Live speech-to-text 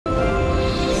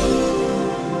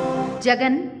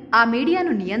జగన్ ఆ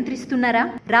మీడియాను నియంత్రిస్తున్నారా?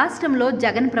 రాష్ట్రంలో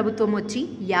జగన్ ప్రభుత్వం వచ్చి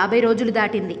 50 రోజులు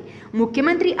దాటింది.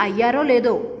 ముఖ్యమంత్రి అయ్యారో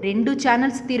లేదో 2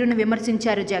 ఛానల్స్ తీరును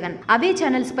విమర్శించారు జగన్. అవే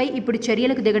ఛానల్స్ పై ఇప్పుడు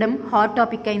చర్యలకు దిగడం హాట్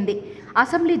టాపిక్ అయింది.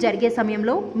 అసెంబ్లీ జరిగే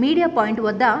సమయంలో మీడియా పాయింట్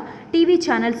వద్ద టీవీ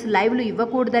ఛానల్స్ లైవ్లు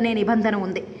ఇవ్వకూడదనే నిబంధన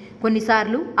ఉంది.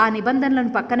 కొన్నిసార్లు ఆ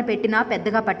నిబంధనలను పక్కన పెట్టినా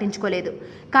పెద్దగా పట్టించుకోలేదు.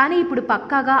 కానీ ఇప్పుడు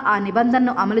పక్కాగా ఆ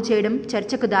నిబంధనను అమలు చేయడం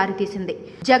చర్చకు దారితీసింది.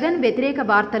 జగన్ వ్యతిరేక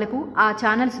వార్తలకు ఆ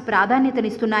ఛానల్స్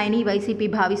ప్రాధాన్యతనిస్తున్నాయని వైసీపీ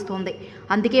భావిస్తోంది.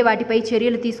 అందుకే వాటిపై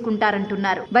చర్యలు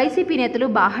తీసుకుంటారంటున్నారు. వైసీపీ నేతలు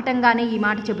బాహటంగానే ఈ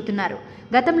మాట చెబుతున్నారు.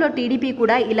 గతంలో టీడీపీ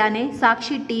కూడా ఇలానే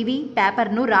సాక్షి టీవీ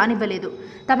పేపర్ను రానివ్వలేదు.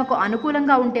 తమకు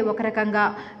అనుకూలంగా ఉంటే ఒక రకంగా,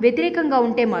 వ్యతిరేకంగా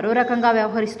ఉంటే మరో రకంగా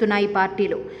వ్యవహరిస్తున్నాయి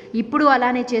పార్టీలు. ఇప్పుడు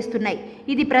అలానే చేస్తున్నాయి.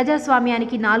 ఇది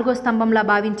ప్రజాస్వామ్యానికి 4వ స్తంభంలా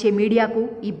భావించే మీడియాకు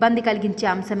ఇబ్బంది కలిగించే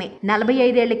అంశమే.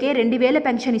 45 ఏళ్లకే 2000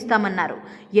 పెన్షన్ ఇస్తామన్నారు.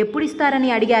 ఎప్పుడిస్తారని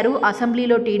అడిగారు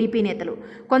అసెంబ్లీలో టీడీపీ నేతలు.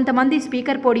 కొంతమంది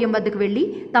స్పీకర్ పోడియం వద్దకు వెళ్లి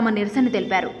తమ నిరసన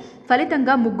తెలిపారు.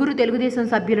 ఫలితంగా 3 తెలుగుదేశం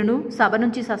సభ్యులను సభ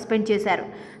నుంచి సస్పెండ్ చేశారు.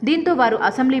 దీంతో వారు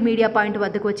అసెంబ్లీ మీడియా పాయింట్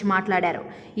వద్దకు వచ్చి మాట్లాడారు.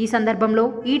 ఈ సందర్భంలో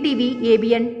ఈటీవీ,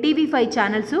 ఏబిఎన్, టీవీ5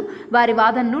 ఛానల్స్ వారి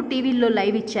వాదనను టీవీల్లో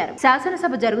లైవ్ ఇచ్చారు.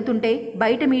 శాసనసభ జరుగుతుంటే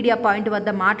బయట మీడియా పాయింట్ వద్ద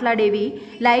మాట్లాడేవి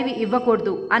లైవ్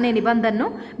ఇవ్వకూడదు అనే నిబంధనను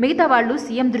మిగతా వాళ్లు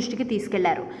సీఎం దృష్టికి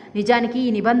తీసుకెళ్లారు. నిజానికి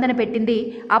ఈ నిబంధన పెట్టింది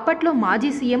అప్పట్లో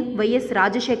మాజీ సీఎం వైఎస్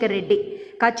రాజశేఖర్ రెడ్డి.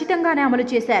 ఖచ్చితంగానే అమలు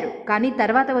చేశారు. కానీ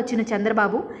తర్వాత వచ్చిన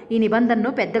చంద్రబాబు ఈ నిబంధనను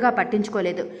పెద్దగా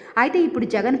పట్టించుకోలేదు. అయితే ఇప్పుడు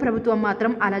జగన్ ప్రభుత్వం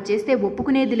మాత్రం అలా చేస్తే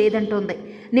ఒప్పుకునేది లేదంటోంది.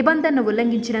 నిబంధనను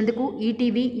ఉల్లంఘించినందుకు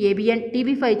ఈటీవీ, ఏబిఎన్,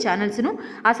 టీవీ5 ఛానల్స్ను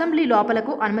అసెంబ్లీ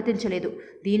లోపలకు అనుమతించలేదు.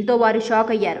 దీంతో వారు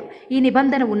షాక్ అయ్యారు. ఈ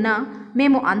నిబంధన ఉన్నా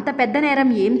మేము అంత పెద్ద నేరం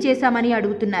ఏం చేశామని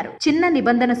అడుగుతున్నారు. చిన్న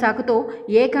నిబంధన సాకుతో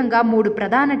ఏకంగా 3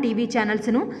 ప్రధాన టీవీ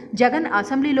ఛానల్స్ను జగన్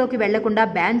అసెంబ్లీలోకి వెళ్లకుండా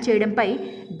బ్యాన్ చేయడంపై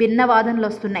భిన్న వాదనలు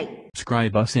వస్తున్నాయి.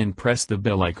 Subscribe us and press the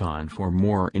bell icon for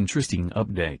more interesting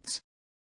updates.